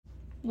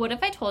What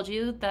if I told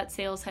you that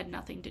sales had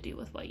nothing to do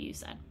with what you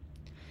said?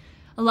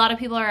 A lot of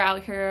people are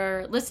out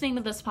here listening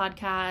to this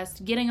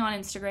podcast, getting on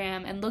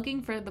Instagram, and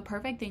looking for the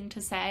perfect thing to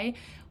say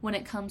when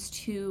it comes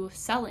to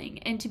selling.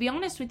 And to be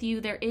honest with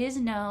you, there is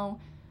no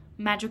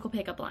magical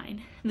pickup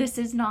line. This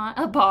is not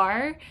a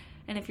bar.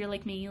 And if you're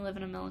like me, you live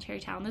in a military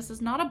town, this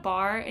is not a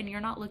bar and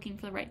you're not looking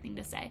for the right thing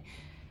to say.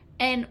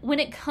 And when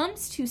it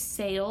comes to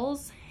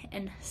sales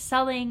and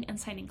selling and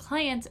signing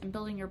clients and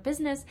building your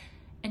business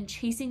and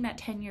chasing that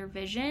 10-year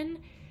vision,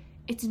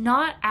 it's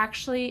not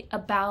actually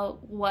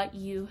about what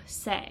you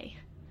say.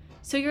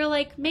 So you're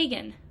like,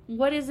 Megan,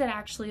 what is it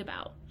actually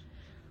about?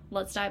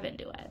 Let's dive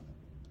into it.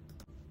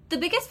 The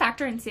biggest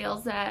factor in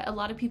sales that a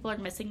lot of people are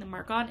missing the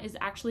mark on is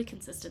actually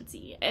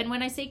consistency. And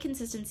when I say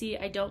consistency,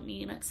 I don't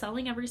mean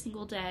selling every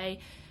single day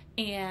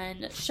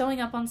and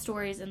showing up on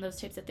stories and those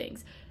types of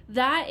things.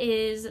 That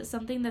is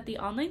something that the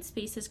online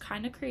space has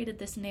kind of created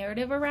this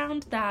narrative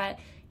around, that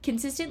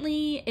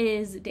consistently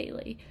is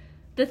daily.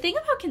 The thing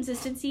about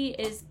consistency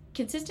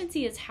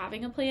is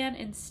having a plan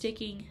and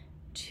sticking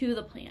to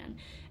the plan.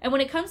 And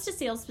when it comes to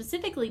sales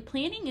specifically,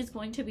 planning is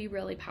going to be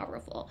really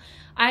powerful.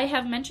 I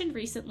have mentioned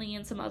recently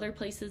in some other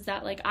places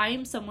that I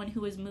am someone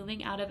who is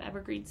moving out of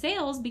evergreen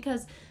sales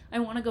because I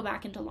want to go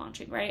back into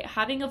launching, right?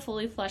 Having a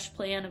fully fleshed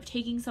plan of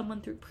taking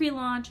someone through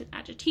pre-launch and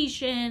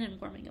agitation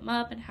and warming them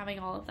up and having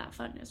all of that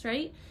funness,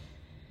 right?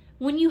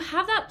 When you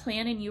have that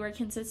plan and you are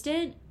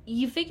consistent,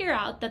 you figure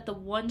out that the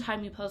one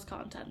time you post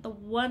content, the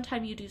one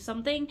time you do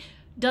something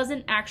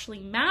doesn't actually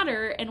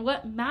matter. And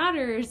what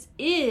matters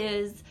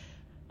is,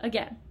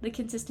 again, the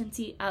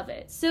consistency of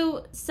it.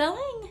 So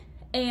selling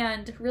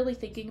and really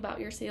thinking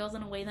about your sales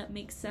in a way that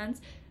makes sense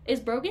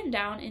is broken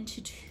down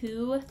into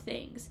two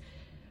things.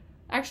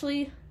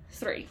 Actually,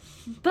 three.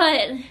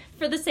 But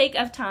for the sake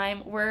of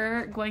time,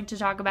 we're going to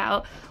talk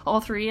about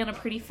all three in a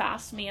pretty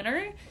fast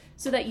manner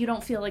so that you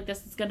don't feel like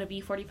this is going to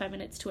be 45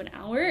 minutes to an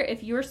hour.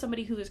 If you're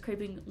somebody who is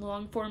craving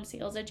long-form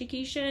sales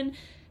education,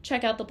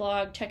 check out the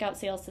blog, check out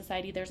Sales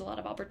Society. There's a lot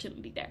of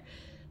opportunity there.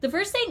 The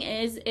first thing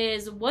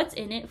is what's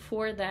in it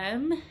for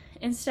them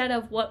instead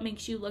of what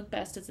makes you look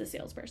best as a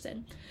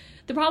salesperson.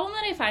 The problem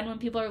that I find when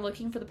people are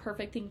looking for the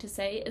perfect thing to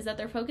say is that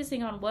they're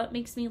focusing on what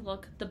makes me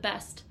look the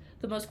best,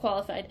 the most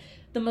qualified,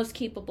 the most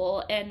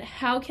capable, and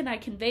how can I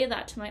convey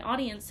that to my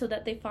audience so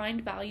that they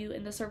find value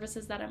in the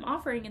services that I'm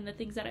offering and the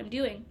things that I'm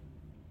doing.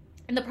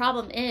 And the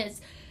problem is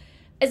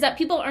that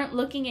people aren't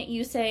looking at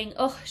you saying,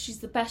 oh, she's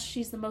the best,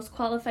 she's the most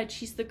qualified,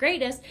 she's the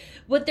greatest.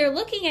 What they're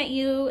looking at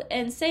you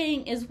and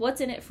saying is, what's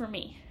in it for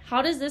me?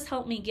 How does this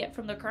help me get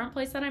from the current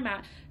place that I'm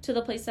at to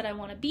the place that I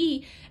want to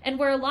be? And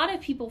where a lot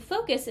of people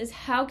focus is,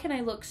 how can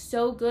I look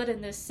so good in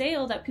this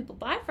sale that people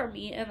buy from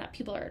me and that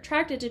people are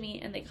attracted to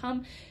me and they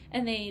come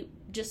and they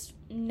just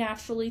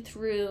naturally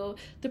through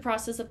the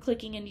process of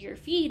clicking into your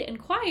feed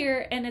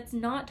inquire, and it's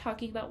not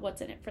talking about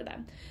what's in it for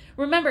them.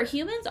 Remember,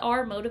 humans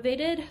are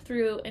motivated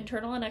through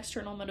internal and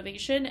external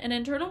motivation, and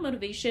internal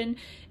motivation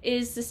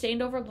is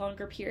sustained over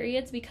longer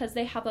periods because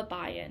they have a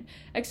buy-in.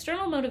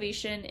 External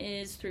motivation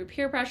is through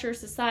peer pressure,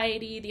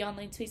 society, the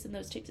online space, and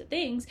those types of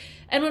things.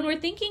 And when we're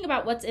thinking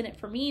about what's in it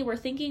for me, we're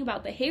thinking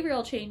about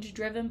behavioral change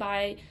driven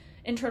by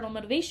internal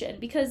motivation,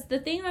 because the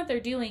thing that they're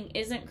doing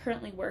isn't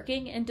currently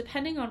working, and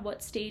depending on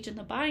what stage in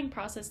the buying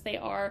process they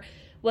are,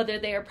 whether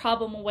they are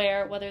problem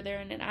aware, whether they're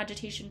in an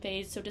agitation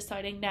phase, so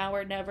deciding now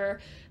or never,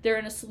 they're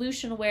in a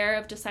solution aware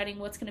of deciding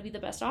what's going to be the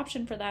best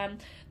option for them,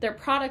 they're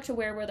product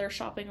aware where they're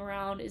shopping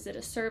around, is it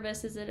a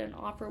service, is it an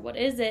offer, what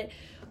is it,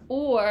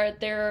 or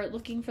they're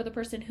looking for the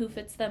person who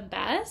fits them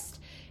best,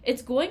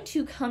 it's going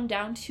to come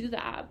down to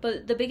that.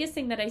 But the biggest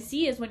thing that I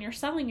see is when you're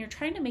selling, you're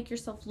trying to make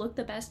yourself look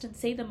the best and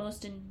say the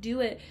most and do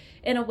it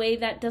in a way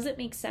that doesn't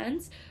make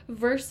sense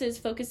versus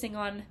focusing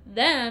on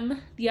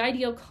them, the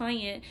ideal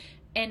client,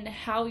 and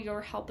how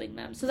you're helping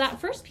them. So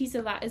that first piece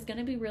of that is going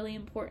to be really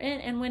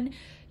important. And when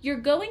you're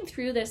going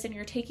through this and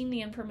you're taking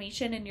the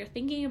information and you're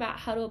thinking about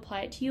how to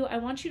apply it to you, I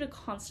want you to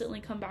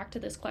constantly come back to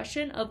this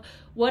question of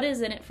what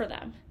is in it for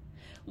them?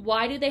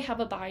 Why do they have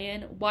a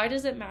buy-in? Why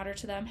does it matter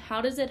to them?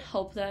 How does it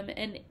help them?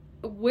 And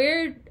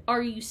where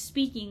are you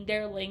speaking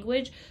their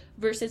language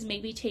versus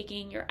maybe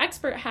taking your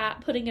expert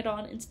hat, putting it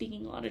on, and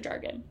speaking a lot of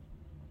jargon?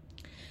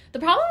 The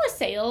problem with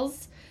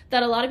sales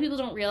that a lot of people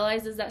don't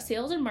realize is that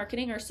sales and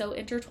marketing are so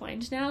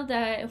intertwined now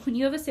that when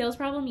you have a sales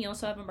problem, you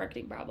also have a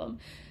marketing problem.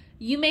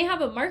 You may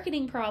have a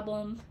marketing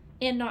problem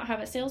and not have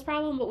a sales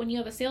problem, but when you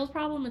have a sales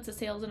problem, it's a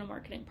sales and a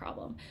marketing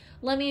problem.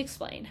 Let me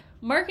explain.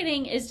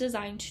 Marketing is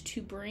designed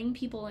to bring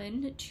people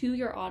in to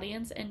your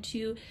audience and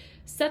to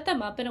set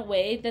them up in a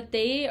way that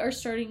they are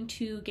starting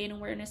to gain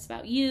awareness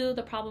about you,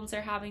 the problems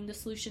they're having, the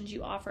solutions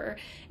you offer,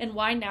 and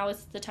why now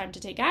is the time to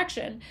take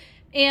action.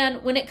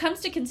 And when it comes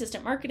to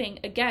consistent marketing,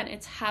 again,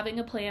 it's having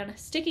a plan,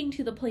 sticking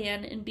to the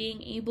plan, and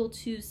being able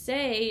to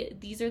say,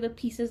 these are the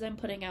pieces I'm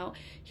putting out.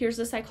 Here's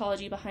the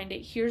psychology behind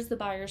it. Here's the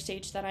buyer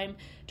stage that I'm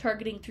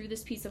targeting through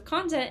this piece of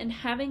content, and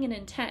having an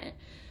intent.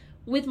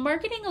 With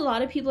marketing, a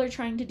lot of people are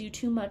trying to do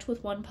too much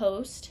with one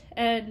post,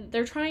 and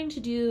they're trying to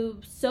do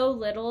so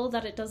little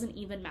that it doesn't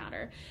even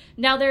matter.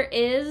 Now, there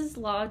is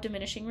law of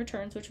diminishing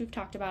returns, which we've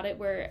talked about it,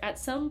 where at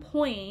some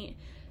point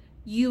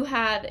you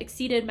have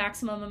exceeded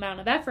maximum amount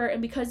of effort,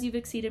 and because you've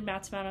exceeded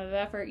maximum amount of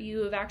effort,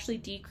 you have actually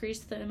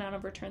decreased the amount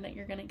of return that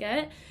you're going to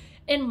get.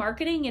 In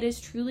marketing, it is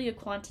truly a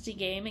quantity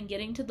game, and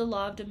getting to the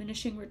law of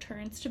diminishing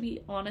returns, to be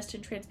honest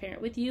and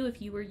transparent with you,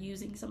 if you were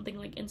using something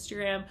like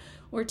Instagram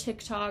or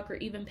TikTok or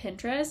even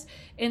Pinterest,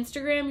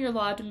 Instagram, your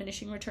law of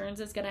diminishing returns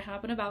is going to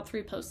happen about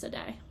 3 posts a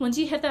day. Once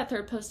you hit that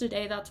 3rd post a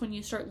day, that's when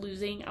you start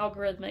losing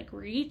algorithmic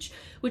reach,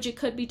 which it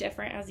could be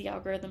different as the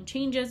algorithm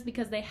changes,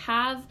 because they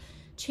have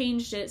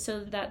changed it so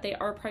that they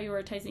are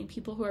prioritizing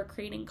people who are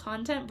creating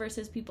content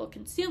versus people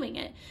consuming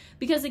it.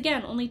 Because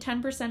again, only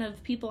 10%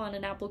 of people on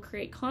an app will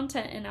create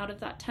content, and out of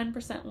that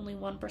 10%, only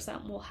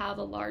 1% will have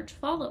a large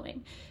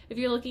following. If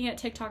you're looking at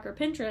TikTok or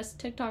Pinterest,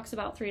 TikTok's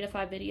about 3 to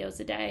 5 videos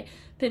a day.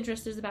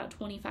 Pinterest is about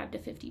 25 to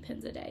 50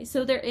 pins a day.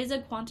 So there is a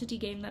quantity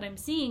game that I'm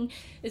seeing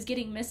is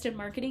getting missed in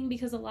marketing,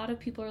 because a lot of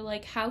people are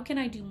like, how can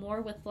I do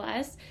more with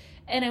less?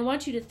 And I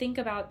want you to think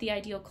about the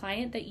ideal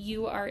client that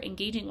you are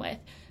engaging with.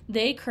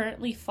 They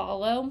currently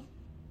follow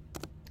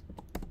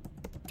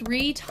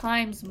 3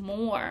 times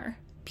more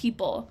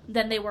people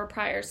than they were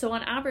prior. So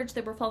on average,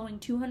 they were following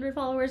 200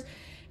 followers.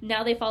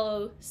 Now they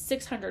follow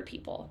 600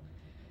 people.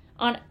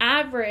 On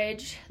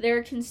average,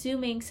 they're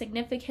consuming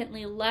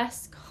significantly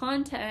less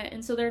content,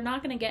 and so they're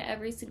not going to get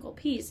every single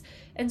piece.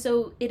 And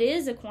so it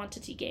is a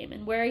quantity game.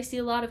 And where I see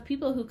a lot of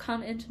people who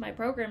come into my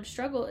program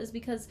struggle is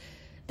because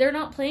they're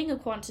not playing a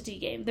quantity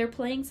game. They're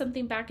playing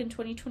something back in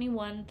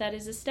 2021 that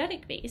is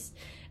aesthetic based.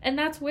 And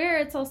that's where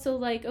it's also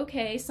like,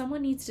 okay,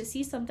 someone needs to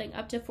see something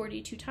up to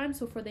 42 times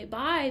before they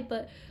buy,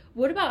 but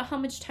what about how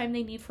much time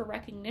they need for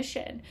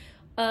recognition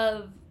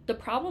of the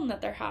problem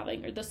that they're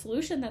having or the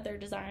solution that they're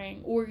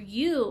desiring, or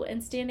you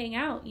and standing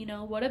out? You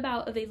know, what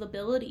about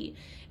availability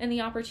and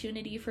the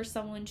opportunity for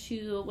someone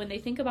to, when they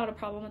think about a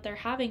problem that they're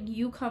having,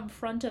 you come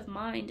front of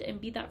mind and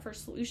be that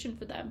first solution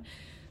for them.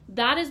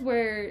 That is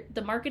where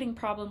the marketing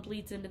problem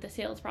bleeds into the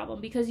sales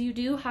problem, because you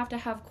do have to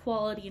have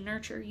quality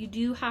nurture. You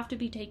do have to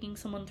be taking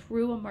someone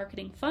through a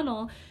marketing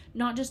funnel,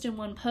 not just in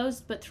one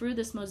post, but through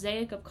this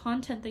mosaic of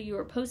content that you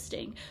are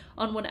posting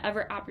on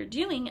whatever app you're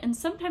doing. And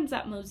sometimes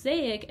that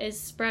mosaic is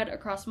spread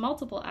across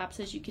multiple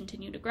apps as you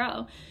continue to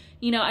grow.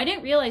 You know, I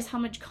didn't realize how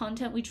much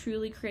content we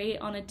truly create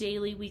on a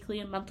daily, weekly,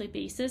 and monthly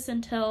basis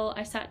until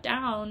I sat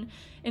down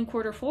in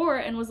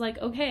Q4 and was like,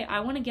 okay, I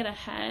want to get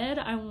ahead.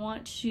 I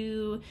want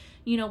to,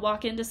 you know,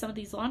 walk into some of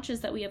these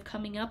launches that we have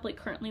coming up. Like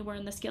currently we're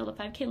in the Scale to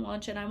 5K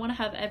launch, and I want to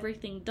have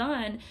everything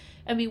done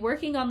and be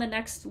working on the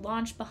next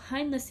launch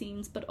behind the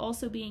scenes, but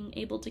also being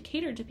able to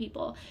cater to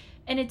people.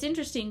 And it's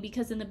interesting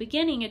because in the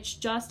beginning, it's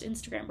just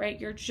Instagram, right?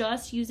 You're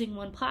just using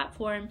one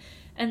platform.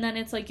 And then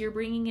it's like you're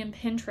bringing in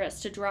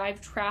Pinterest to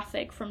drive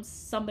traffic from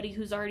somebody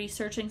who's already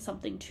searching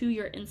something to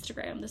your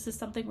Instagram. This is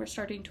something we're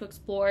starting to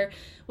explore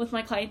with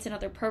my clients in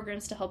other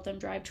programs to help them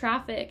drive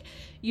traffic.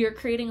 You're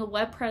creating a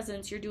web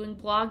presence. You're doing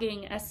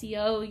blogging,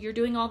 SEO. You're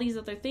doing all these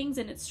other things,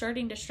 and it's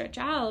starting to stretch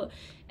out.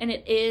 And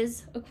it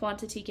is a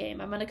quantity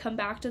game. I'm going to come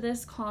back to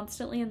this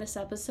constantly in this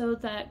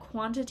episode, that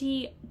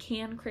quantity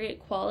can create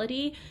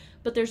quality,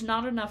 but there's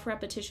not enough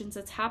repetitions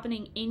that's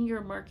happening in your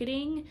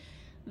marketing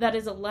that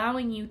is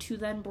allowing you to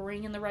then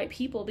bring in the right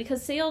people,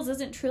 because sales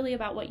isn't truly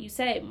about what you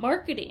say.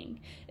 Marketing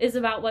is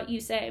about what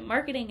you say.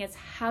 Marketing is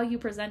how you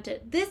present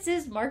it. This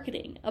is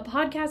marketing. A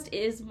podcast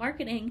is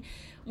marketing,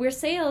 where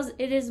sales,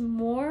 it is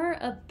more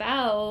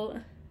about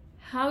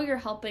how you're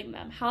helping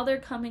them, how they're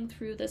coming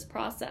through this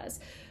process.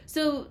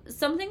 So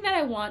something that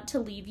I want to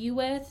leave you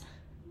with,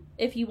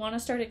 if you want to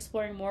start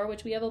exploring more,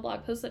 which we have a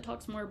blog post that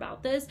talks more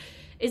about this,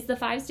 is the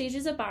 5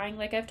 stages of buying,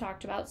 like I've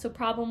talked about. So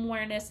problem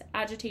awareness,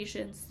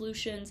 agitation,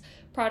 solutions,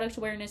 product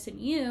awareness, and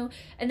you.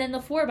 And then the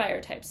 4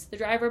 buyer types, the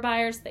driver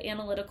buyers, the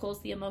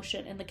analyticals, the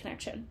emotion, and the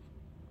connection.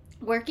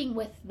 Working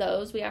with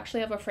those, we actually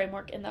have a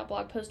framework in that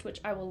blog post,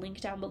 which I will link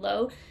down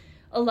below,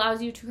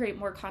 allows you to create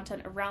more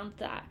content around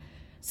that.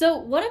 So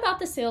what about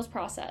the sales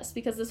process?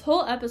 Because this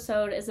whole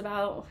episode is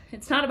about,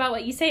 it's not about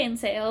what you say in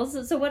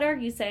sales. So what are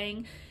you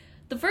saying?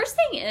 The first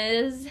thing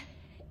is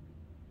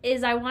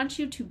I want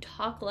you to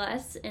talk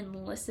less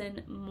and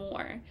listen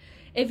more.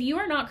 If you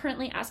are not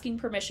currently asking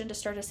permission to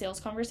start a sales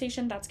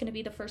conversation, that's going to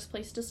be the first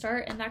place to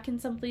start. And that can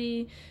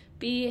simply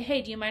be,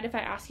 hey, do you mind if I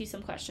ask you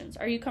some questions?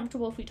 Are you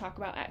comfortable if we talk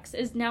about X?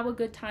 Is now a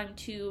good time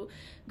to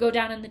go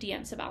down in the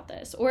DMs about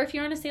this? Or if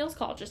you're on a sales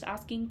call, just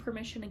asking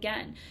permission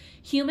again.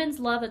 Humans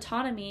love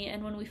autonomy.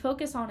 And when we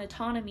focus on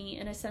autonomy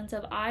in a sense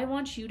of, I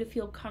want you to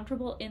feel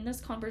comfortable in this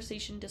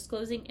conversation,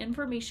 disclosing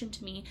information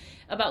to me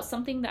about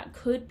something that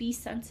could be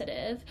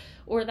sensitive,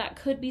 or that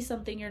could be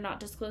something you're not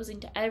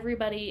disclosing to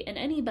everybody and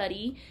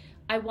anybody,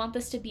 I want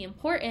this to be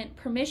important.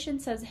 Permission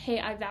says, hey,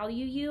 I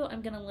value you,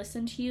 I'm going to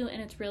listen to you,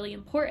 and it's really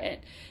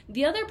important.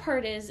 The other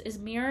part is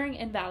mirroring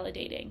and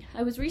validating.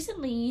 I was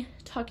recently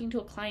talking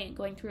to a client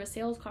going through a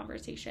sales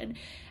conversation,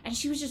 and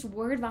she was just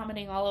word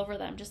vomiting all over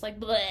them, just like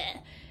bleh.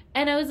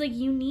 And I was like,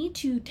 you need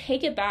to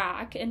take it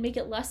back and make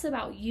it less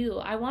about you.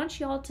 I want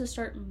y'all to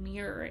start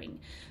mirroring.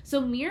 So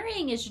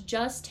mirroring is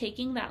just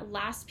taking that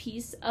last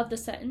piece of the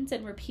sentence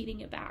and repeating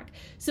it back.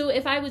 So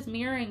if I was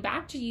mirroring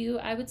back to you,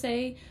 I would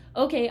say,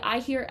 okay, I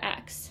hear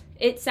X.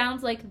 It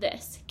sounds like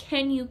this.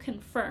 Can you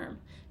confirm?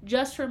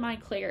 Just for my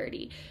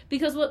clarity.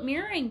 Because what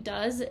mirroring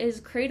does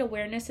is create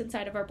awareness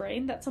inside of our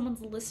brain that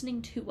someone's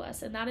listening to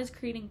us, and that is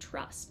creating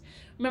trust.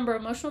 Remember,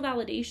 emotional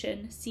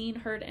validation, seen,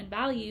 heard, and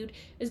valued,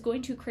 is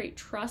going to create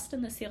trust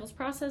in the sales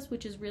process,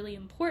 which is really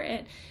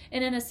important.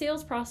 And in a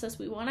sales process,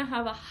 we want to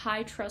have a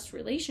high trust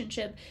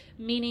relationship,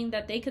 meaning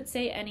that they could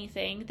say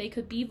anything, they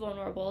could be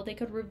vulnerable, they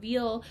could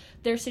reveal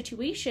their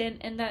situation,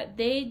 and that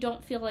they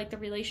don't feel like the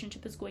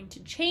relationship is going to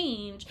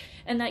change,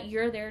 and that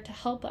you're there to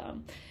help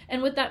them.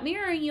 And with that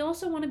mirroring, you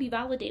also want to be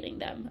validating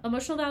them.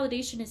 Emotional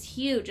validation is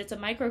huge. It's a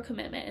micro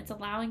commitment. It's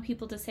allowing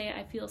people to say,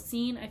 I feel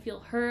seen, I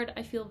feel heard,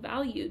 I feel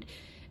valued.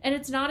 And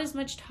it's not as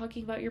much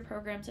talking about your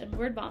programs and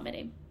word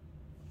vomiting.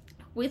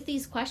 With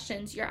these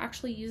questions, you're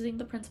actually using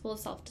the principle of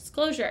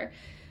self-disclosure.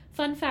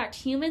 Fun fact,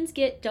 humans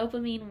get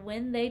dopamine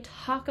when they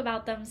talk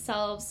about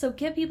themselves. So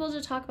get people to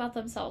talk about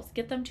themselves.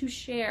 Get them to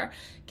share.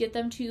 Get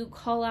them to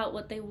call out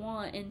what they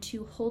want and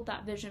to hold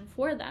that vision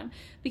for them.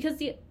 Because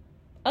the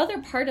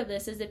other part of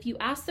this is if you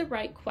ask the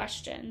right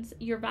questions,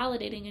 you're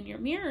validating and you're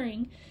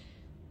mirroring,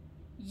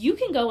 you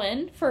can go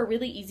in for a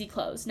really easy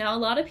close. Now, a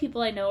lot of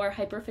people I know are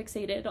hyper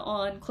fixated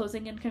on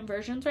closing and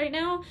conversions right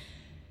now.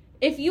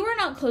 If you are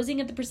not closing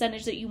at the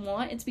percentage that you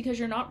want, it's because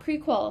you're not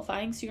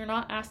pre-qualifying, so you're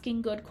not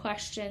asking good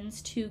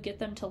questions to get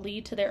them to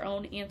lead to their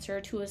own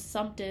answer to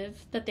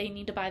assumptive that they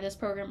need to buy this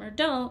program or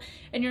don't,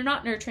 and you're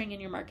not nurturing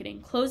in your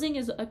marketing. Closing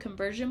is a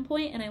conversion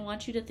point, and I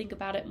want you to think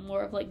about it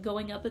more of like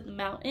going up at the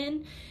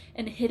mountain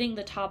and hitting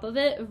the top of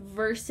it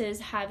versus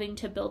having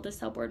to build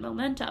this upward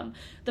momentum.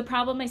 The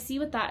problem I see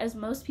with that is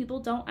most people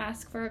don't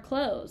ask for a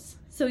close.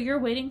 So you're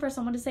waiting for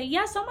someone to say,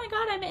 yes, oh my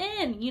God, I'm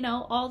in,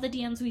 all the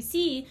DMs we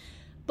see.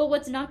 But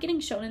what's not getting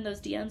shown in those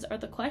DMs are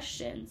the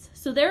questions.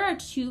 So there are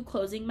 2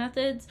 closing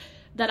methods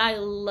that I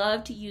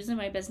love to use in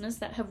my business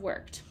that have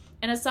worked.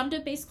 An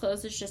assumptive-based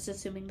close is just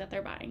assuming that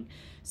they're buying.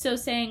 So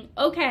saying,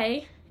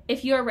 okay,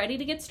 if you're ready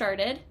to get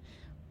started,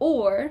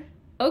 or,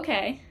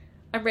 okay,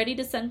 I'm ready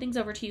to send things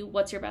over to you,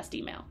 what's your best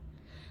email?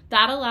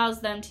 That allows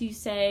them to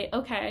say,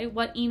 okay,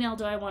 what email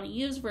do I want to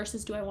use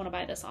versus do I want to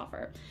buy this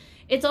offer?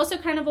 It's also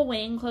kind of a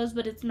weighing close,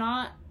 but it's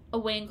not a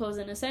weighing close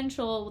and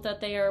essential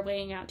that they are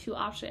weighing out 2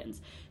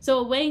 options. So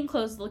a weighing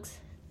close looks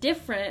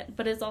different,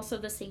 but it's also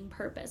the same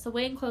purpose. A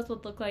weighing close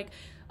would look like,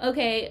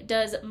 okay,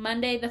 does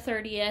Monday the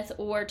 30th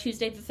or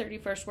Tuesday the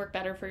 31st work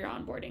better for your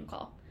onboarding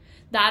call?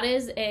 That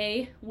is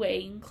a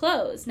weighing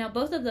close. Now,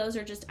 both of those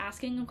are just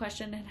asking a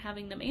question and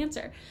having them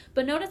answer.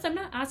 But notice I'm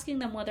not asking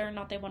them whether or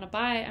not they want to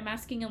buy. I'm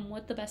asking them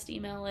what the best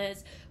email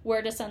is,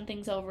 where to send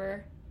things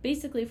over,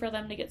 basically for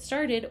them to get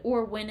started,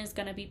 or when is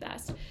going to be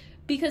best.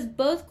 Because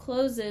both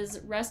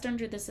closes rest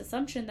under this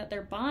assumption that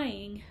they're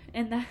buying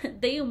and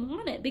that they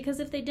want it.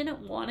 Because if they didn't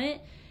want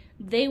it,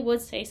 they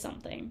would say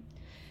something.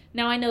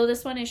 Now, I know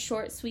this one is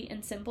short, sweet,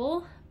 and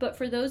simple, but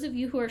for those of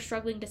you who are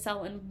struggling to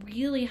sell and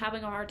really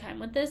having a hard time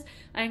with this,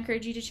 I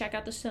encourage you to check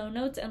out the show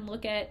notes and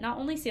look at not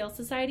only Sales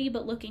Society,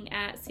 but looking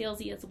at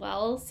Salesy as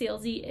well.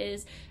 Salesy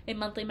is a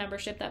monthly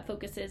membership that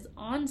focuses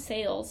on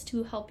sales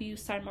to help you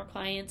sign more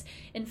clients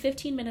in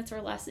 15 minutes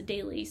or less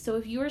daily. So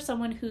if you are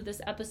someone who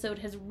this episode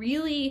has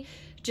really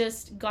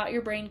just got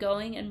your brain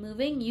going and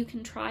moving, you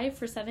can try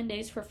for 7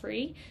 days for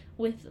free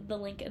with the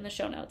link in the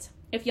show notes.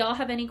 If y'all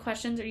have any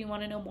questions or you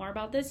want to know more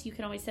about this, you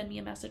can always send me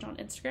a message on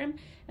Instagram,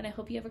 and I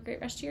hope you have a great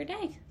rest of your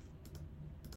day.